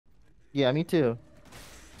Yeah, me too.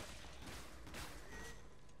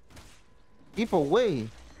 Keep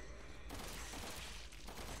away.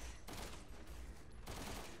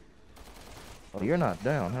 Oh, you're not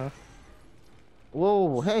down, huh?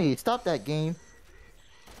 Whoa, hey, stop that game.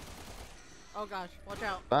 Oh gosh, watch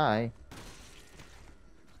out. Bye.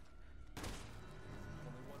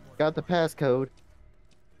 Got the passcode.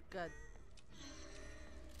 Good.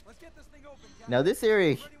 Let's get this thing open, Now Captain. this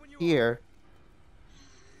area I'm ready when you are. here,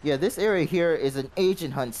 yeah, this area here is an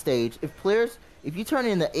agent hunt stage. If you turn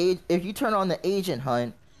in if you turn on the agent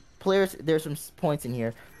hunt, players, there's some points in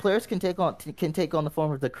here. Players can take on the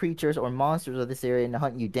form of the creatures or monsters of this area and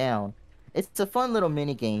hunt you down. It's a fun little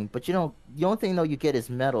mini game, but you don't. The only thing though you get is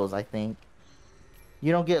medals. I think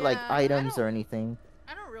you don't get like Yeah, items or anything.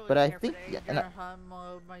 I don't really But I care for think, the yeah, Agent Hunt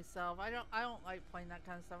mode myself. I don't like playing that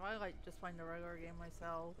kind of stuff. I like just playing the regular game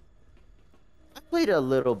myself. I played it a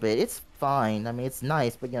little bit. It's fine. I mean, it's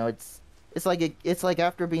nice, but you know, it's like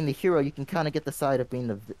after being the hero, you can kind of get the side of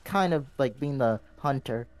being kind of like being the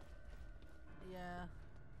hunter. Yeah.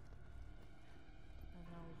 There's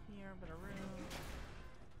over here, but a room.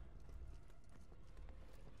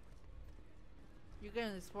 You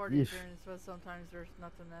can explore these Yeesh. rooms, but sometimes there's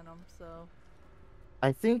nothing in them. So.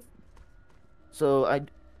 I think so.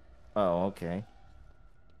 Oh, okay.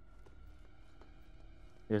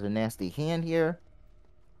 There's a nasty hand here.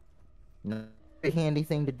 Not a handy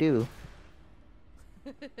thing to do.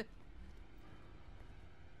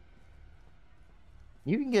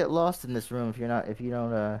 You can get lost in this room if you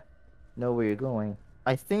don't know where you're going.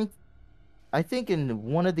 I think I think in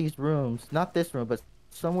one of these rooms, not this room, but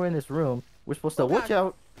somewhere in this room, we're supposed to Oh watch gosh.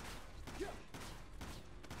 out.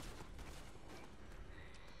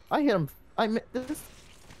 I hit him. I this.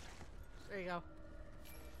 There you go.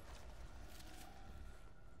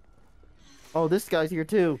 Oh, this guy's here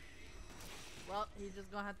too. Well, he's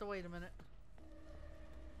just gonna have to wait a minute.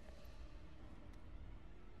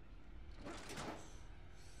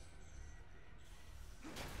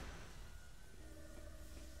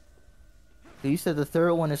 You said the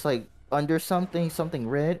third one is like under something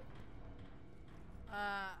red.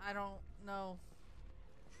 I don't know.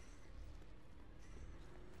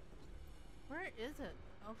 Where is it?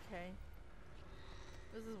 Okay.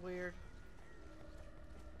 This is weird.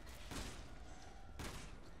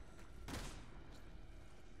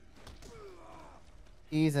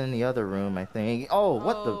 He's in the other room, I think. Oh,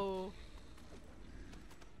 what the? Oh.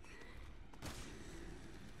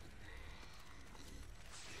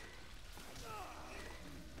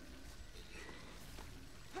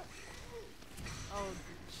 Oh,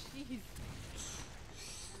 jeez.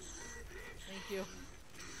 Thank you.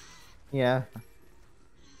 Yeah.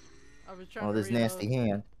 I was trying Oh, to this reload. nasty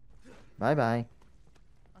hand. Bye bye.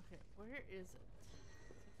 Okay, where is it?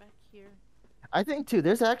 Is it back here? I think too.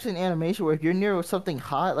 There's actually an animation where if you're near something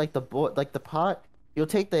hot, like like the pot, you'll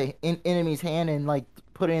take the enemy's hand and like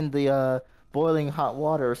put in the boiling hot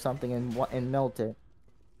water or something and melt it.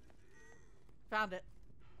 Found it.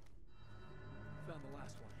 Found the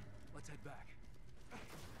last one. Let's head back.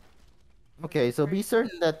 Where's Okay, the so be crate?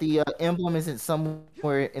 certain that the emblem isn't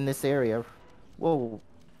somewhere in this area. Whoa.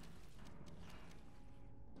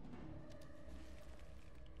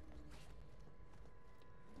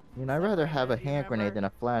 I mean, I'd rather have a Separated, do you hand grenade remember? than a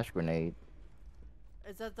flash grenade.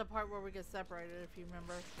 Is that the part where we get separated, if you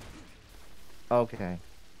remember? Okay.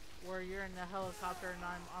 Where you're in the helicopter and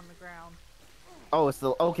I'm on the ground. Oh, it's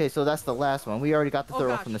the okay. So that's the last one. We already got the Oh third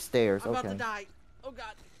one gosh. from the stairs. I'm about to Okay. die. Oh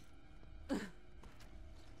god.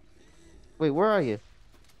 Wait, where are you?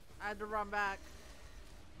 I had to run back.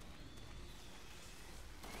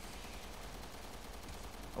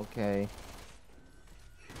 Okay.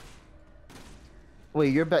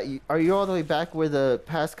 Wait, you're back. Are you all the way back where the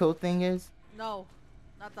passcode thing is? No,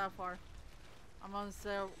 not that far. I'm on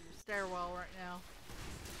the stairwell right now.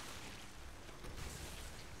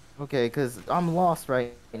 Okay, cause I'm lost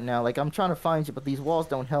right now. Like I'm trying to find you, but these walls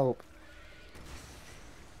don't help.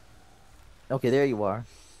 Okay, there you are.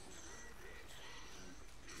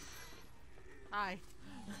 Hi.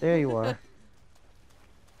 There you are.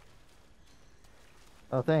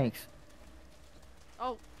 Oh, thanks.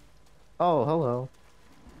 Oh, Oh, hello.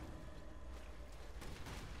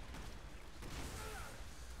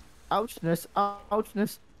 Ouchness,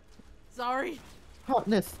 ouchness, sorry.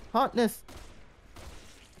 hotness, hotness.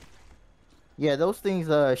 Yeah, those things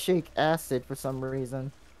shake acid for some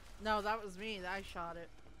reason. No, that was me. I shot it.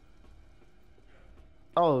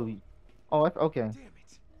 Oh, oh, okay. Damn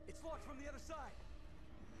it! It's locked from the other side.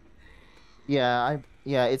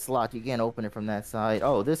 Yeah, it's locked. You can't open it from that side.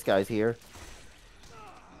 Oh, this guy's here.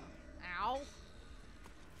 Ow.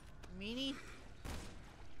 Meanie.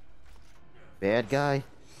 Bad guy.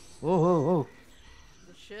 Whoa, whoa, whoa.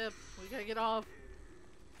 The ship. We gotta get off.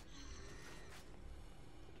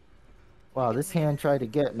 You Wow, get this me. hand tried to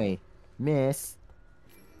get me. Miss.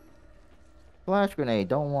 Flash grenade.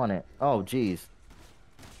 Don't want it. Oh, jeez.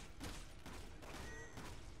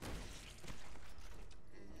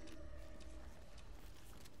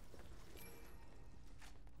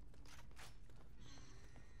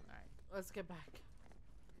 Alright, let's get back.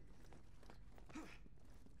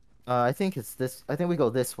 I think it's this. I think we go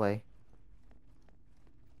this way.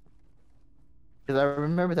 Because I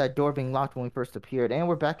remember that door being locked when we first appeared. And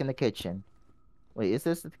we're back in the kitchen. Wait, is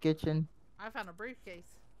this the kitchen? I found a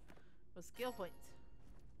briefcase with skill points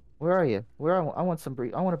Where are you? Where I want some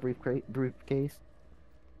brief. I want a briefcase.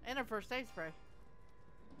 and a first aid spray.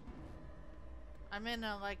 I'm in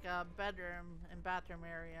a, like a bedroom and bathroom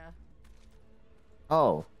area.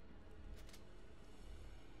 Oh.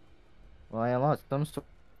 Well, I unlocked some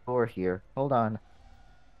door here. Hold on.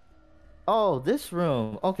 Oh, this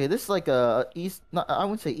room. Okay, this is like a Not, I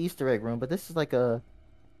wouldn't say Easter egg room, but this is like a.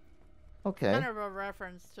 Okay. Kind of a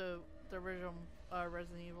reference to the original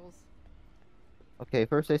Resident Evils. Okay,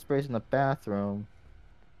 first aid sprays in the bathroom.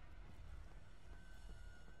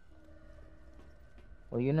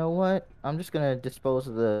 Well, you know what? I'm just gonna dispose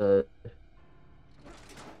of the.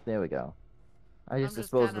 There we go. I I'm just just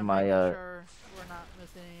disposed kind of of my making sure we're not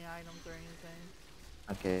missing any items or anything.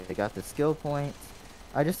 Okay, I got the skill points.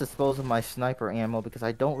 I just disposed of my sniper ammo because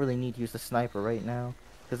I don't really need to use the sniper right now.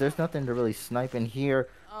 Because there's nothing to really snipe in here.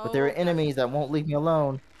 But there Oh, are okay. enemies that won't leave me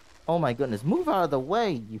alone. Oh my goodness. Move out of the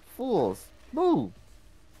way, you fools. Move.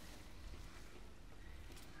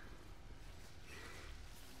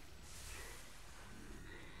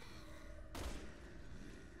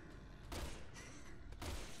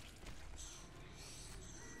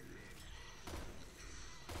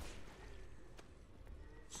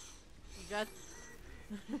 You got.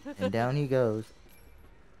 And down he goes.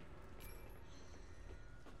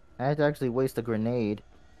 I had to actually waste a grenade.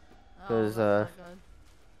 Oh, Because, that's not good.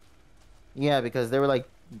 yeah, because there were like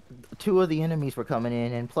two of the enemies were coming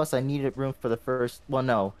in, and plus I needed room for the first. Well,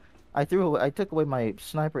 no, I took away my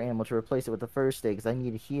sniper ammo to replace it with the first aid because I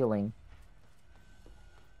needed healing.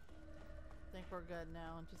 I think we're good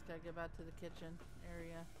now. Just gotta get back to the kitchen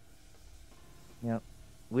area. Yep,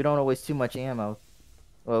 we don't waste too much ammo.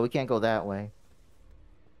 Well, we can't go that way.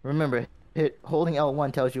 Remember, holding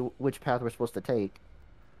L1 tells you which path we're supposed to take.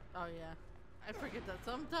 Oh yeah, I forget that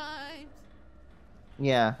sometimes.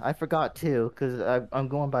 Yeah, I forgot too, because I'm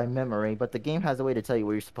going by memory, but the game has a way to tell you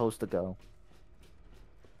where you're supposed to go.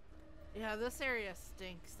 Yeah, this area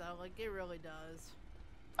stinks though. Like it really does.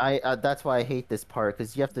 That's why I hate this part,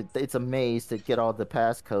 because you have to, it's a maze to get all the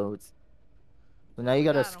passcodes. So now you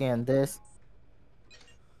gotta Got 'em. scan this.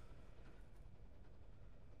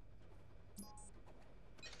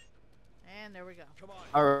 And there we go. Come on.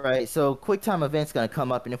 Alright, so quick time event's gonna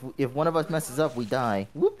come up, and if one of us messes up, we die.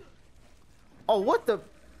 Whoop! Oh, what the?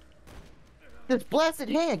 This blasted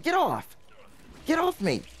hand! Get off! Get off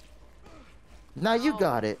me! Now you Oh.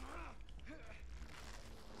 got it.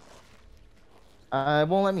 It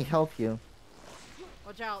won't let me help you.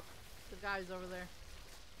 Watch out. The guy's over there.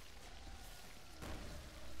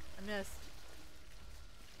 I missed.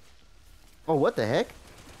 Oh, what the heck?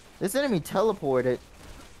 This enemy teleported.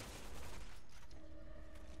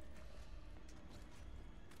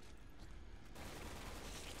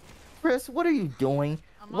 Chris, what are you doing?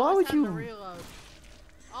 I'm Why always would having you? to reload.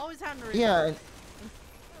 Always having to reload. Yeah.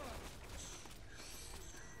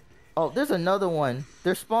 Oh, there's another one.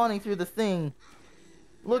 They're spawning through the thing.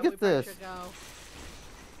 Look Yeah, we at probably this. should go.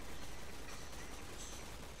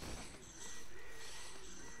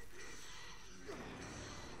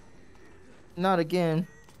 Not again.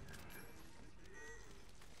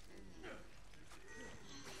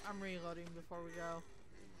 I'm reloading before we go.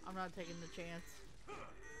 I'm not taking the chance.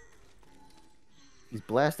 These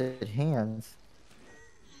blasted hands.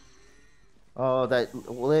 Oh, that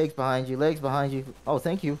legs behind you, legs behind you. Oh,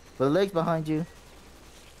 thank you for the legs behind you.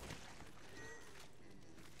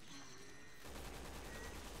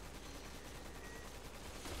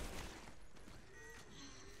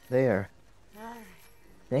 There. Alright.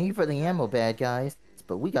 Thank you for the ammo, bad guys.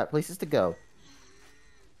 But we got places to go.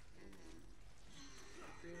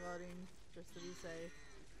 Reloading just to be safe.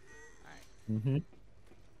 Alright. Mm-hmm.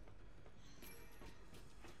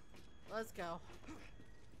 Let's go.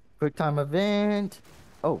 Quick time event.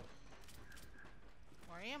 Oh,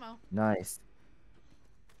 More ammo. nice.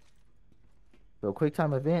 So quick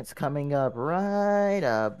time events coming up right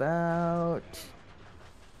about.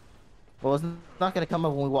 Well, it's not gonna come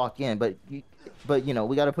up when we walk in, but you know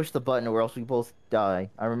we gotta push the button or else we both die.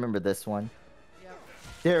 I remember this one.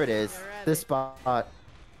 There it is. Get ready. This spot.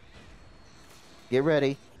 Get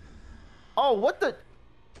ready. Oh, what the?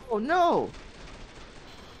 Oh no!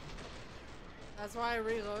 That's why I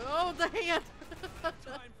reload. Oh, dang it!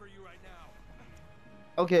 Time for you right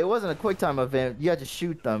now. Okay, it wasn't a quick time event. You had to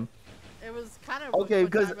shoot them. It was kind of Okay, a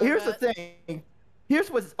quick because time here's the event. thing. Here's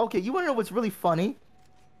what's okay. You want to know what's really funny?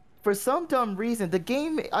 For some dumb reason, the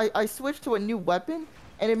game I switched to a new weapon,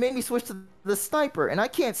 and it made me switch to the sniper, and I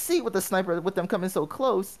can't see with the sniper with them coming so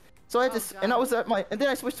close. So I had Oh, to, and I was at my, and then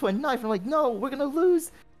I switched to a knife. And I'm like, no, we're gonna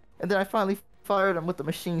lose. And then I finally fired them with the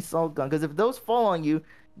machine assault gun. Because if those fall on you,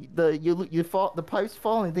 you fall, the pipes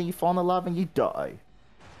fall, and then you fall in the lava and you die.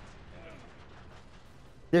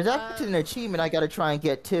 There's actually an achievement I gotta try and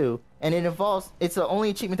get too, and it involves, it's the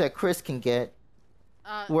only achievement that Chris can get,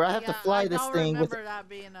 where I have to fly this thing with. I don't remember that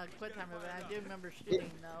being a quick time event. I do remember shooting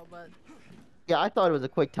though, Yeah, I thought it was a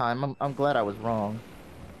quick time. I'm glad I was wrong.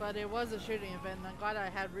 but it was a shooting event. And I'm glad I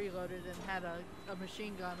had reloaded and had a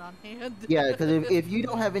machine gun on hand. Yeah, because if you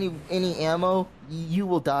don't have any ammo, you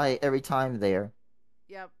will die every time there.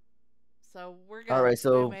 Yep. So we're good. All right,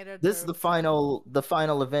 so we made it this is through. the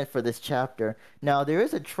final event for this chapter. Now there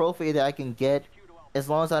is a trophy that I can get as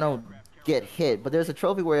long as I don't get hit. But there's a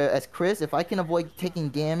trophy where, as Chris, if I can avoid taking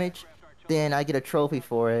damage, then I get a trophy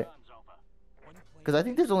for it. Because I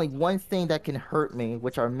think there's only one thing that can hurt me,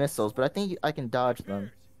 which are missiles. But I think I can dodge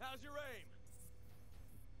them. How's your aim?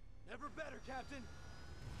 Never better, Captain.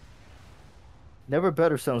 Never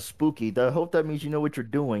better sounds spooky. I hope that means you know what you're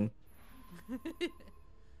doing.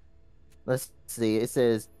 Let's see. It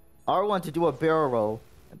says R1 to do a barrel roll.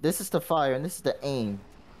 This is to fire, and this is to aim.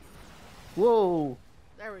 Whoa.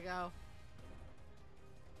 There we go.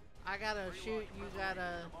 I gotta shoot, you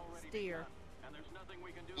gotta steer.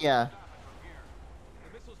 Yeah.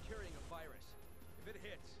 The missile's carrying a virus. If it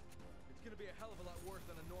hits, it's gonna be a hell of a lot worse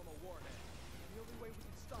than a normal warhead. The only way we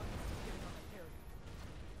can stop it is getting on that carrier.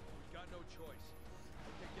 We've got no choice.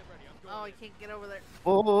 Okay, get ready. I'm going. Oh, I can't get over there.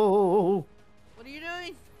 Oh. What are you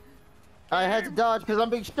doing? I had to dodge because I'm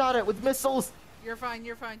being shot at with missiles. You're fine,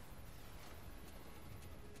 you're fine.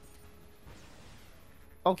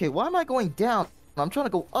 Okay, why am I going down? I'm trying to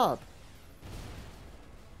go up.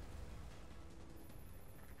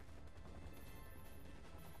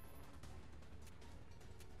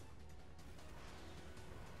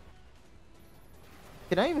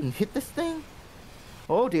 Can I even hit this thing?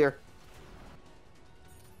 Oh dear.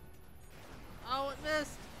 Oh, it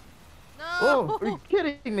missed. No! Oh, are you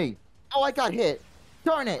kidding me? Oh, I got hit.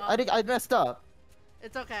 Darn it. Oh. I messed up.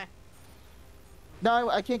 It's okay. No,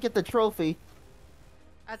 I can't get the trophy.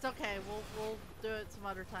 That's okay. We'll do it some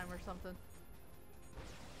other time or something.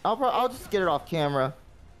 I'll just get it off camera.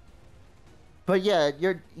 But yeah,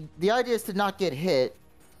 the idea is to not get hit.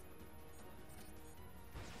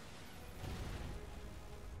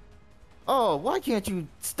 Oh, why can't you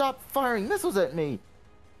stop firing missiles at me?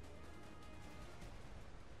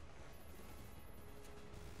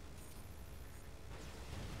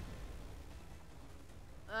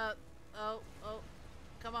 Oh.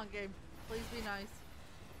 Come on, game. Please be nice.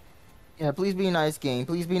 Yeah, please be nice, game.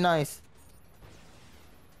 Please be nice.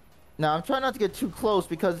 Now, I'm trying not to get too close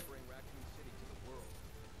because...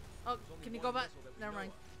 Oh, can you go back? Never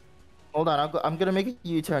mind. Hold on, I'm gonna make a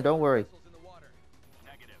U-turn. Don't worry.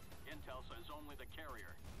 Negative. Intel says only the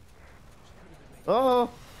carrier. Oh,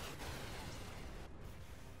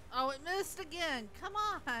 Oh, it missed again. Come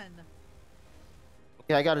on.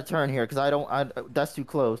 okay, I gotta turn here because that's too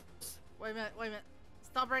close. Wait a minute.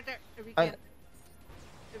 Stop right there if you I- can.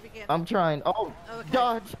 If you can. I'm trying. Oh, Okay.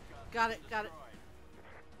 dodge. Got it.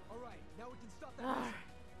 All right, now we can stop that. missile.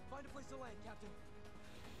 Find a place to land, Captain.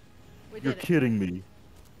 We did it. kidding me.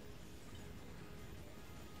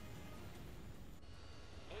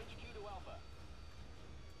 HQ to Alpha.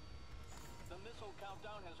 The missile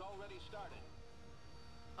countdown has already started.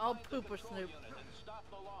 Oh, Find the pooper control snoop. unit and stop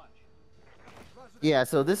the launch. Yeah,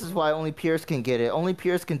 so this is why only Pierce can get it. Only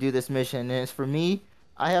Pierce can do this mission, and it's for me.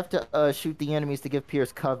 I have to shoot the enemies to give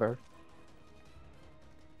Pierce cover.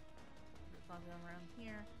 So I'm going around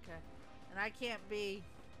here. Okay. And I can't be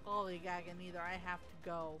lollygagging either. I have to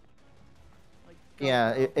go. Like, go,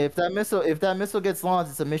 Yeah, go. if that missile gets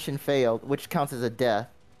launched, it's a mission failed, which counts as a death.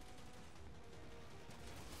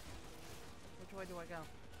 Which way do I go?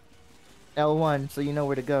 L1, so you know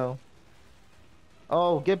where to go.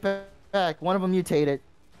 Oh, get back! One of them mutated.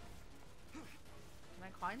 Can I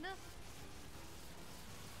climb this?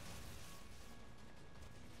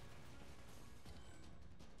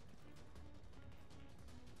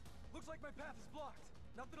 Looks like my path is blocked.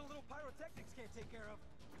 Nothing a little pyrotechnics can't take care of.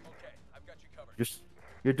 Okay, I've got you covered.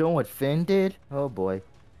 You're doing what Finn did? Oh boy.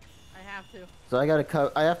 I have to. So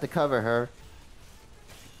I have to cover her.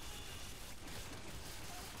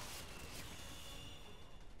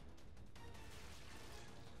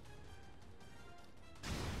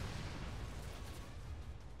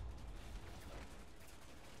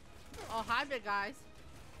 Oh, hi, big guys.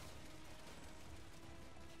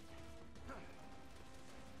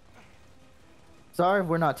 Sorry,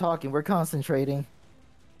 we're not talking. We're concentrating.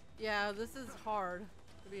 Yeah, this is hard,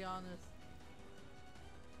 to be honest.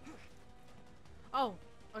 Oh,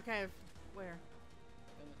 okay. Where?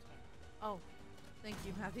 Oh, thank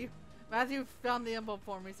you, Matthew. Matthew found the emblem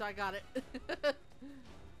for me, so I got it.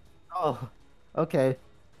 Oh, okay.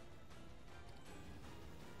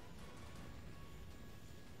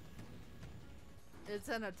 It's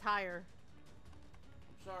in a tire.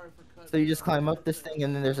 Sorry for cutting. So you just climb up this thing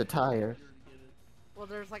and then there's a tire. Well,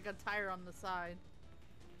 there's like a tire on the side.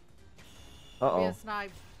 Be Uh-oh. a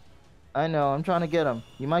snipe. I know, I'm trying to get him.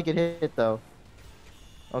 You might get hit though.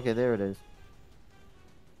 Okay, there it is.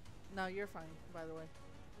 No, you're fine, by the way.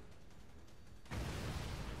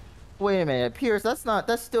 Wait a minute, Pierce,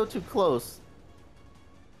 that's still too close.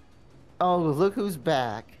 Oh, look who's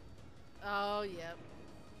back. Oh, yep.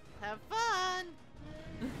 Have fun!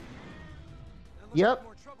 Yep.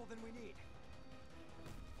 More trouble than we need.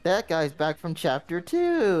 That guy's back from chapter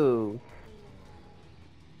 2.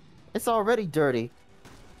 It's already dirty.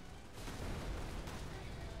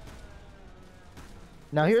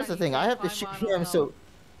 Now here's the thing, I have to shoot him so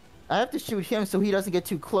he doesn't get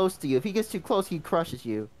too close to you. If he gets too close, he crushes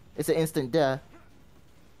you. It's an instant death.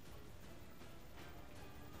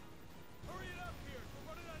 Hurry it up here.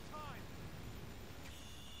 We're running out of time.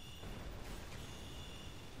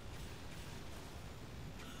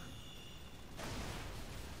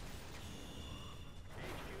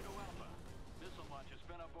 HQ to Alpha. Missile launch has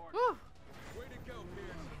been aborted. Woo! Way to go,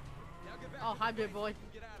 Pierce. Now get back Oh, to hi, the big base boy. and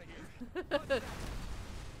get out of here.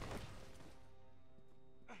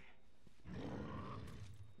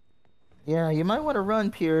 Yeah, you might want to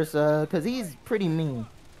run, Pierce, cause he's pretty mean.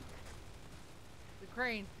 The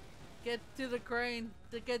crane. Get to the crane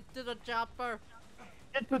to get to the chopper.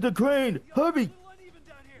 Get to the crane! Hurry! A little uneven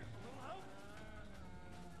down here. A little help?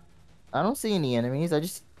 I don't see any enemies, I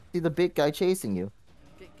just see the big guy chasing you.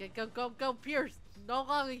 Go, Pierce. No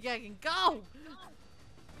longer gagging. Go!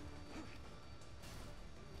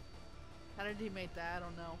 How did he make that? I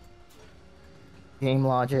don't know. Game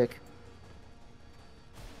logic.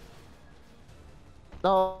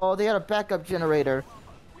 Oh, they had a backup generator.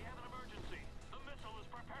 We have an emergency. The missile is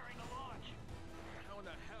preparing to launch. How in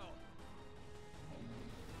the hell?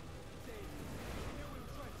 Dave, we knew we were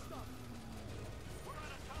trying to stop him. We're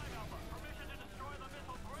out of time, Alpha. Permission to destroy the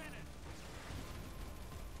missile granted.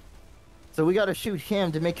 So we gotta shoot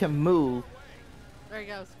him to make him move. There he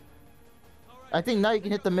goes. I think now you can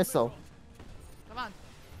hit the missile. Come on.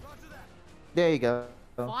 Roger that. There you go.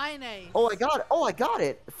 Flying ace. Oh, I got it. Oh, I got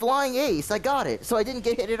it. Flying ace. I got it. So I didn't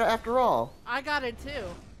get hit after all. I got it too.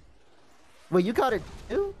 Wait, you got it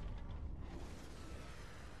too?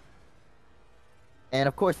 And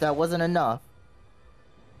of course, that wasn't enough.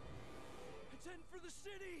 It's in for the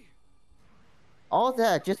city. All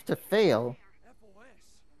that just to fail. FOS.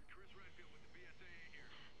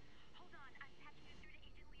 Hold on, I'm patching you through to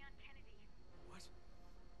Agent Leon Kennedy. What?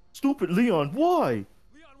 Stupid Leon, why?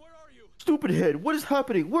 Leon, where are you? Stupid head, what is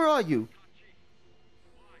happening? Where are you? Get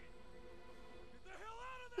the hell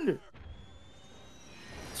out of there!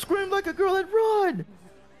 Scream like a girl and run!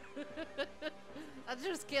 I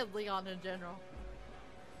just killed Leon in general.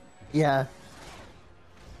 Yeah.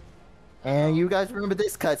 And you guys remember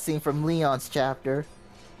this cutscene from Leon's chapter.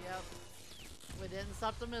 Yep. We didn't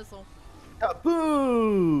stop the missile.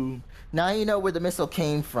 Boom! Now you know where the missile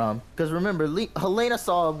came from. Because remember, Helena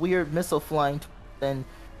saw a weird missile flying, and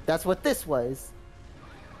that's what this was.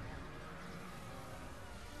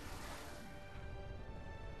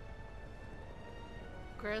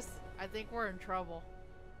 Chris, I think we're in trouble.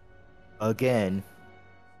 Again.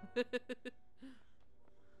 What's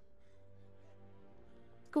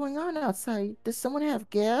going on outside? Does someone have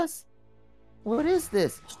gas? What is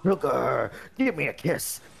this? Sugar! Give me a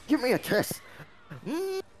kiss! Give me a kiss!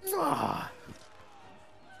 Mwah.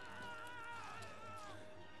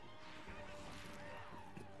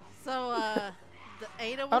 So, the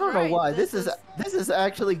Ada was I don't know right. why. This is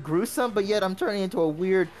actually gruesome, but yet I'm turning into a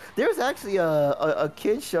weird. There's actually a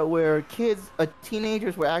kid show where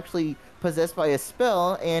teenagers were actually possessed by a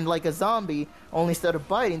spell, and like a zombie, only instead of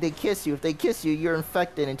biting, they kiss you. If they kiss you, you're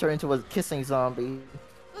infected and turn into a kissing zombie.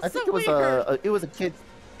 That's I think so it was weird. it was a kid.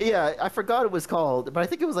 Yeah, I forgot it was called, but I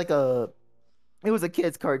think it was like it was a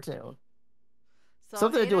kid's cartoon. So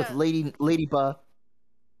Something to do with Ada- Lady Buff.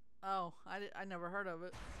 Oh, I never heard of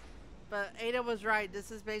it. But Ada was right.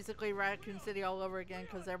 This is basically Raccoon City all over again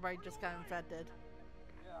because everybody just got infected.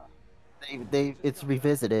 It's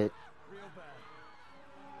revisited. Real bad.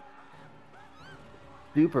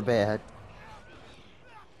 Super bad.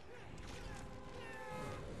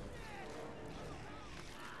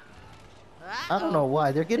 I don't know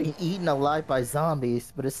why they're getting eaten alive by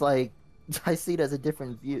zombies, but it's like I see it as a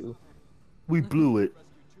different view. We blew it.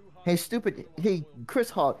 Hey, stupid. Hey, Chris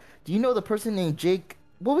Hawk. Do you know the person named Jake?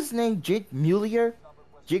 What was his name? Jake Mulier?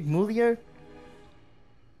 Jake Mulier?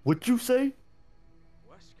 What'd you say?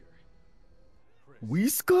 Wesker. Chris.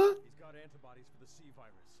 Whiska? He's got antibodies for the C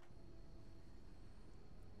virus.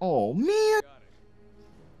 Oh man. Got it.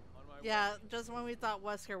 On my Yeah, just when we thought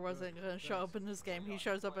Wesker wasn't going to show up in this game, he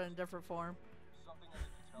shows up in a different form.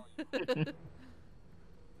 Ada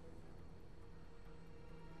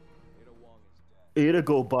Wong is dead. Ada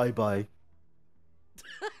go bye bye.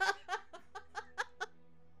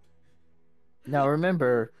 Now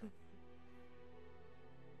remember,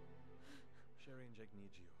 Sherry and Jake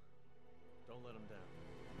need you. Don't let them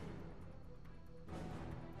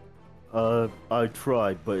down. I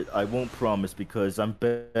tried, but I won't promise because I'm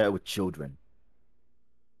bad with children.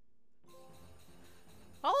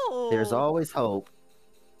 Oh! There's always hope.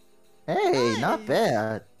 Hey, not Nice.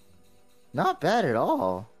 bad. Not bad at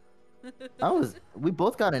all. We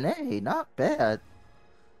both got an A, not bad.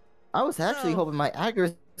 I was actually So- hoping my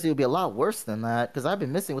accuracy would be a lot worse than that, because I've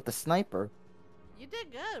been missing with the sniper. You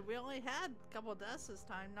did good. We only had a couple deaths this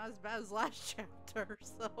time. Not as bad as last chapter,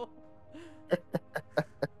 so...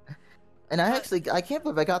 And I can't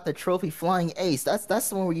believe I got the trophy flying ace. That's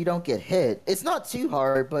the one where you don't get hit. It's not too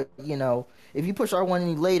hard, but you know, if you push R1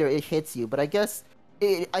 any later, it hits you. But I guess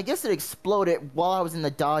it exploded while I was in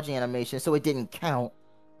the dodge animation, so it didn't count.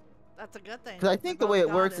 That's a good thing. Because I We think the both way it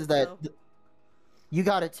got works is that so- you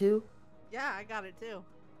got it too. Yeah, I got it too.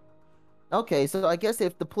 Okay, so I guess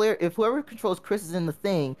if whoever controls Chris is in the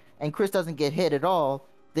thing and Chris doesn't get hit at all,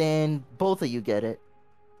 then both of you get it.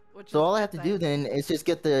 Which So is all a I have good to do thing. then is just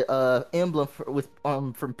get the emblem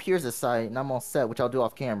from Pierce's side, and I'm all set, which I'll do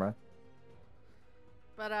off camera.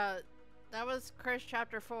 But that was Chris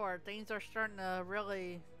chapter 4. Things are starting to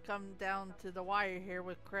really come down to the wire here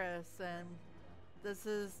with Chris, and this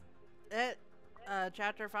is it.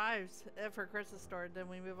 Chapter 5's it for Chris's story. Then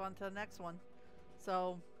we move on to the next one.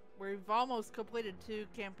 So we've almost completed 2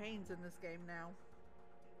 campaigns in this game now.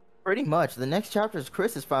 Pretty much. The next chapter is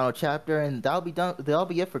Chris's final chapter, and that'll be done. That'll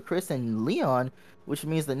be it for Chris and Leon, which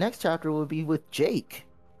means the next chapter will be with Jake,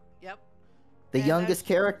 Yep. the And youngest as-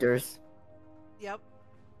 characters. Yep.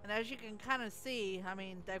 And as you can kind of see, I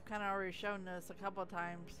mean, they've kind of already shown this a couple of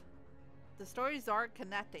times. The stories are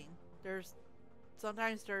connecting.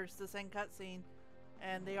 Sometimes there's the same cutscene,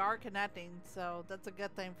 and they are connecting. So that's a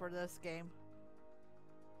good thing for this game.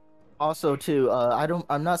 Also, too,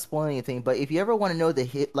 I'm not spoiling anything, but if you ever want to know the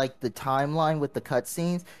timeline with the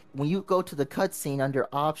cutscenes, when you go to the cutscene under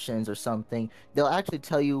options or something, they'll actually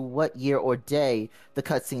tell you what year or day the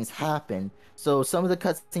cutscenes happen. So some of the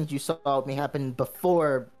cutscenes you saw may happen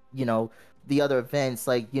before, you know, the other events,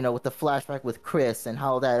 like, you know, with the flashback with Chris and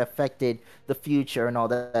how that affected the future and all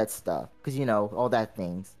that stuff, because you know all that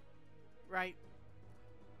things. Right.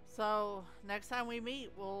 So next time we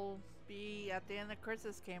meet, we'll be at the end of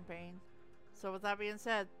Chris's campaign. So with that being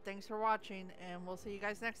said, thanks for watching, and we'll see you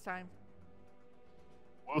guys next time.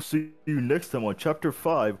 We'll see you next time on Chapter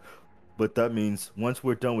 5, but that means once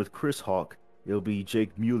we're done with Chris Hawk, it'll be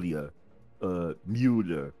Jake Mueller,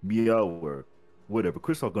 Meower, whatever.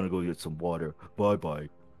 Chris Hawk gonna go get some water. Bye-bye.